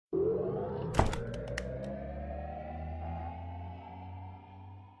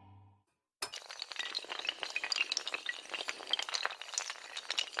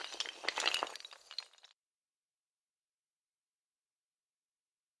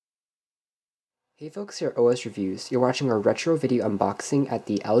Hey folks, here at OS Reviews. You're watching our retro video unboxing at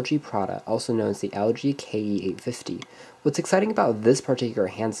the LG Prada, also known as the LG KE850. What's exciting about this particular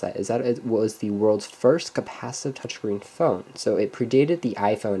handset is that it was the world's first capacitive touchscreen phone, so it predated the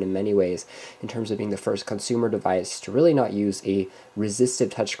iPhone in many ways in terms of being the first consumer device to really not use a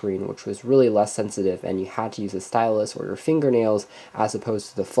resistive touchscreen, which was really less sensitive, and you had to use a stylus or your fingernails as opposed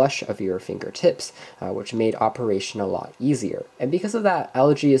to the flesh of your fingertips, which made operation a lot easier. And because of that,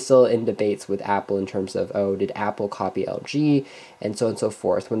 LG is still in debates with Apple in terms of, oh, did Apple copy LG, and so on and so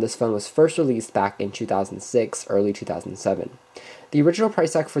forth, when this phone was first released back in 2006, early 2007. The original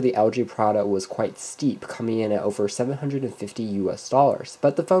price tag for the LG Prada was quite steep, coming in at over $750 US,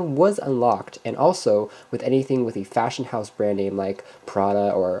 but the phone was unlocked, and also, with anything with a fashion house brand name like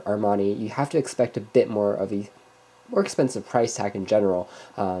Prada or Armani, you have to expect a bit more of a more expensive price tag in general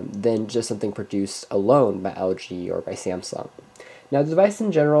than just something produced alone by LG or by Samsung. Now, the device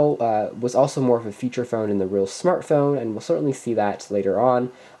in general was also more of a feature phone than the real smartphone, and we'll certainly see that later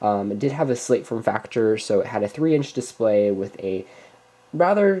on. It did have a slate form factor, so it had a 3-inch display with a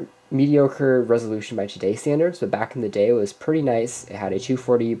rather mediocre resolution by today's standards, but back in the day it was pretty nice. It had a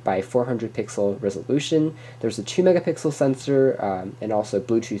 240 by 400 pixel resolution. There's a 2 megapixel sensor and also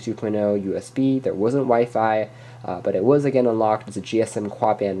Bluetooth 2.0 USB. There wasn't Wi-Fi, but it was again unlocked as a GSM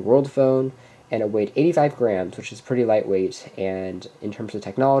quad-band world phone, and it weighed 85 grams, which is pretty lightweight. And in terms of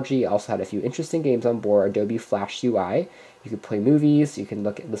technology, it also had a few interesting games on board. Adobe Flash UI. You could play movies, you can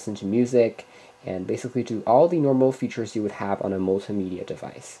listen to music, and basically do all the normal features you would have on a multimedia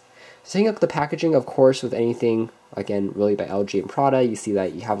device. So taking a look at the packaging, of course, with anything, again, really by LG and Prada, you see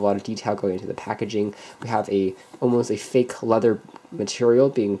that you have a lot of detail going into the packaging. We have almost a fake leather material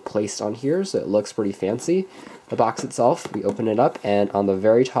being placed on here, so it looks pretty fancy. The box itself, we open it up, and on the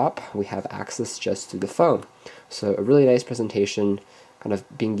very top, we have access just to the phone. So a really nice presentation, kind of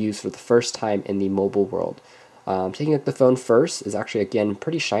being used for the first time in the mobile world. Taking up the phone first is actually, again,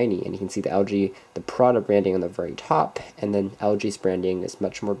 pretty shiny, and you can see the Prada branding on the very top, and then LG's branding is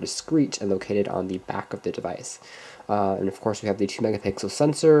much more discreet and located on the back of the device. And of course we have the 2 megapixel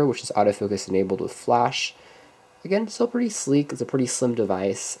sensor, which is autofocus enabled with flash. Again, still pretty sleek. It's a pretty slim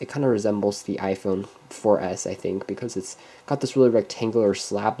device. It kind of resembles the iPhone 4S, I think, because it's got this really rectangular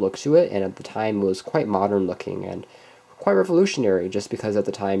slab look to it, and at the time it was quite modern looking and quite revolutionary, just because at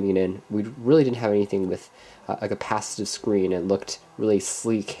the time, we really didn't have anything with a capacitive screen. It looked really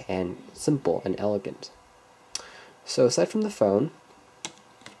sleek and simple and elegant. So aside from the phone,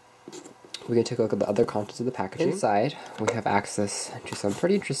 we can take a look at the other contents of the packaging. Inside, we have access to some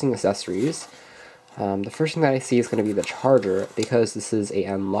pretty interesting accessories. The first thing that I see is going to be the charger, because this is an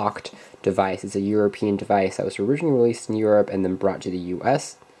unlocked device. It's a European device that was originally released in Europe and then brought to the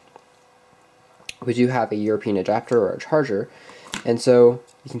US. We do have a European adapter or a charger, and so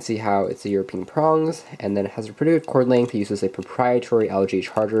you can see how it's the European prongs, and then it has a pretty good cord length. It uses a proprietary LG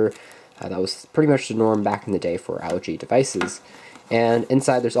charger that was pretty much the norm back in the day for LG devices. And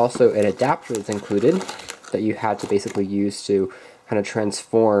inside there's also an adapter that's included that you had to basically use to kind of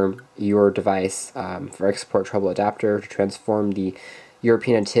transform your device for export trouble adapter, to transform the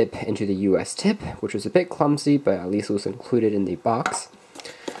European tip into the US tip, which was a bit clumsy, but at least it was included in the box.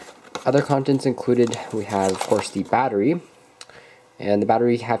 Other contents included, we have, of course, the battery, and the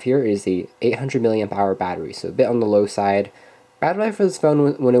battery we have here is the 800 milliamp hour battery, so a bit on the low side. Battery life for this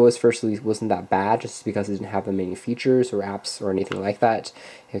phone when it was first released wasn't that bad, just because it didn't have many features or apps or anything like that.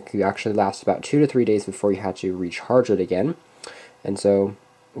 It could actually last about 2 to 3 days before you had to recharge it again. And so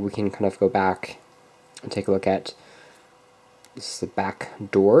we can kind of go back and take a look at, this is the back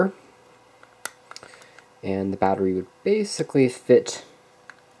door, and the battery would basically fit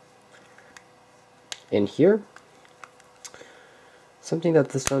in here. Something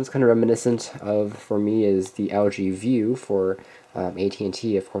that this phone is kind of reminiscent of for me is the LG View for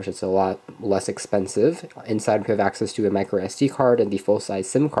AT&T. Of course, it's a lot less expensive. Inside we have access to a micro SD card and the full-size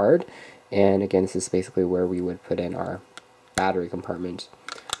SIM card, and again, this is basically where we would put in our battery compartment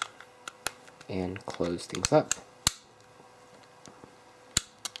and close things up.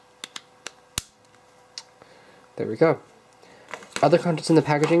 There we go. Other contents in the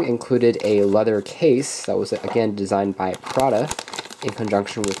packaging included a leather case that was, again, designed by Prada in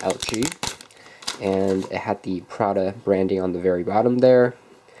conjunction with LG, and it had the Prada branding on the very bottom there.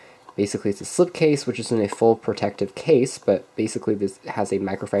 Basically, it's a slip case, which isn't a full protective case, but basically this has a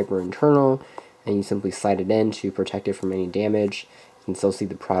microfiber internal, and you simply slide it in to protect it from any damage. You can still see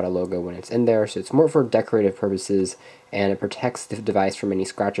the Prada logo when it's in there, so it's more for decorative purposes, and it protects the device from any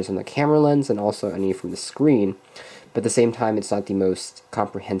scratches on the camera lens and also any from the screen. But at the same time, it's not the most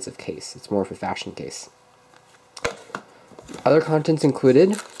comprehensive case. It's more of a fashion case. Other contents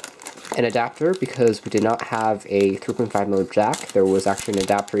included an adapter because we did not have a 3.5mm jack. There was actually an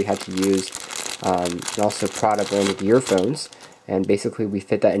adapter you had to use, and also Prada branded earphones. And basically we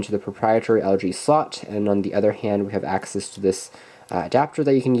fit that into the proprietary LG slot, and on the other hand we have access to this adapter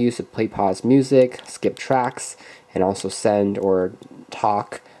that you can use to play pause music, skip tracks, and also send or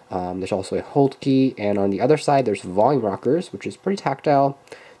talk. There's also a hold key, and on the other side there's volume rockers, which is pretty tactile.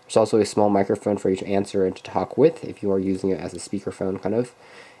 There's also a small microphone for you to answer and to talk with if you are using it as a speakerphone kind of.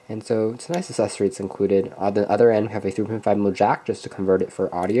 And so it's a nice accessory it's included. On the other end we have a 3.5mm jack just to convert it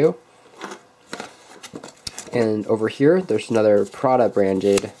for audio. And over here there's another Prada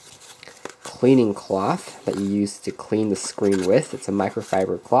branded cleaning cloth that you use to clean the screen with. It's a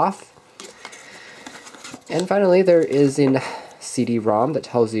microfiber cloth. And finally there is a CD-ROM that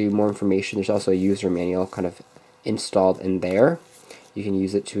tells you more information. There's also a user manual kind of installed in there. You can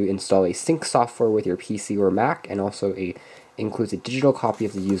use it to install a sync software with your PC or Mac, and also includes a digital copy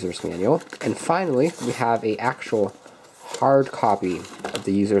of the user's manual. And finally we have a actual hard copy of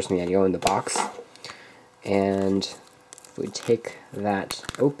the user's manual in the box. And if we take that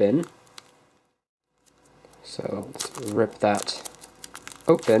open, so let's rip that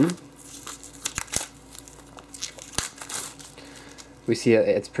open, we see that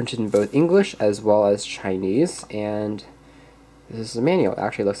it's printed in both English as well as Chinese, and this is a manual. It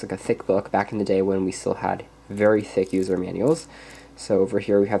actually looks like a thick book back in the day when we still had very thick user manuals. So over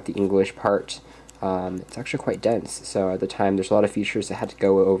here we have the English part. It's actually quite dense, so at the time there's a lot of features that had to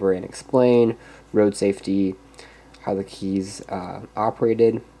go over and explain: road safety, how the keys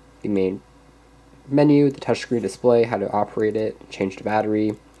operated, the main menu, the touchscreen display, how to operate it, change the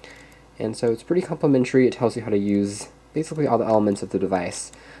battery. And so it's pretty complimentary. It tells you how to use basically all the elements of the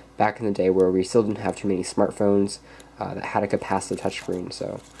device back in the day where we still didn't have too many smartphones that had a capacitive touchscreen,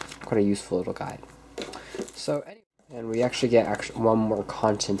 so quite a useful little guide. So anyway, and we actually get one more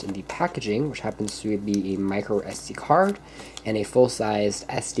content in the packaging, which happens to be a micro SD card and a full-sized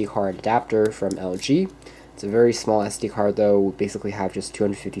SD card adapter from LG. It's a very small SD card though. We basically have just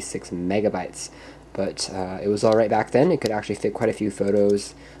 256 megabytes, but it was alright back then. It could actually fit quite a few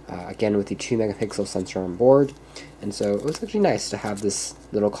photos, again with the 2-megapixel sensor on board, and so it was actually nice to have this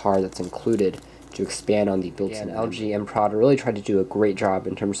little card that's included to expand on the built-in. LG and Prada really tried to do a great job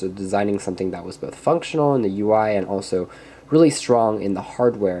in terms of designing something that was both functional in the UI and also really strong in the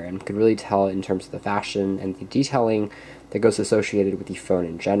hardware, and could really tell in terms of the fashion and the detailing that goes associated with the phone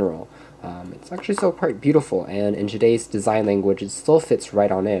in general. It's actually still quite beautiful, and in today's design language it still fits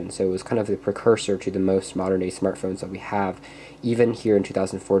right on in, so it was kind of the precursor to the most modern day smartphones that we have, even here in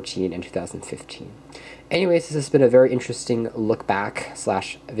 2014 and 2015. Anyways, this has been a very interesting look back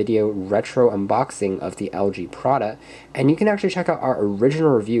 / video retro unboxing of the LG Prada, and you can actually check out our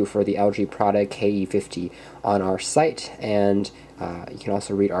original review for the LG Prada KE850 on our site, and you can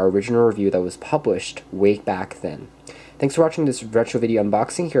also read our original review that was published way back then. Thanks for watching this retro video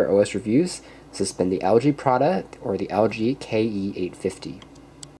unboxing here at OS Reviews. This has been the LG Prada, or the LG KE850.